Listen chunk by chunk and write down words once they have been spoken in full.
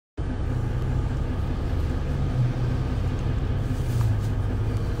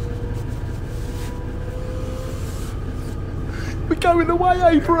going away,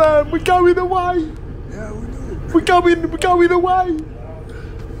 Abraham. We're going away. Yeah, we do. We're going away.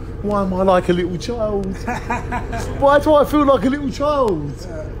 Why am I like a little child? Why do I feel like a little child?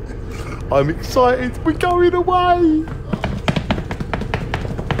 I'm excited. We're going away.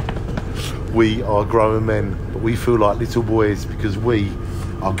 We are grown men, but we feel like little boys because we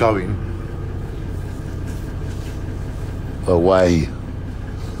are going away.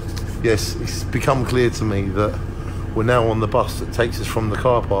 Yes, it's become clear to me that we're now on the bus that takes us from the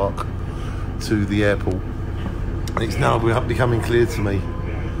car park to the airport. And it's now becoming clear to me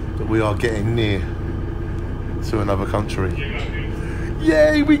that we are getting near to another country.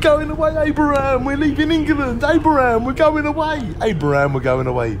 Yay, we're going away, Abraham. We're leaving England. Abraham, we're going away. Abraham, we're going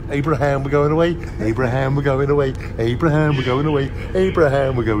away. Abraham, we're going away. Abraham, we're going away. Abraham, we're going away.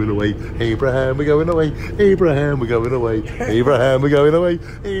 Abraham, we're going away. Abraham, we're going away. Abraham, we're going away.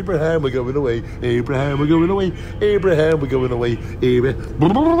 Abraham, we're going away. Abraham, we're going away. Abraham, we're going away. Abraham, we're going away.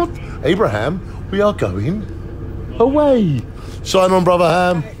 Abraham, we are going away. Shine on, brother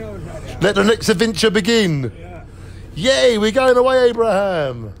Ham. Let the next adventure begin. Yay, we're going away,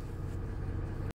 Abraham.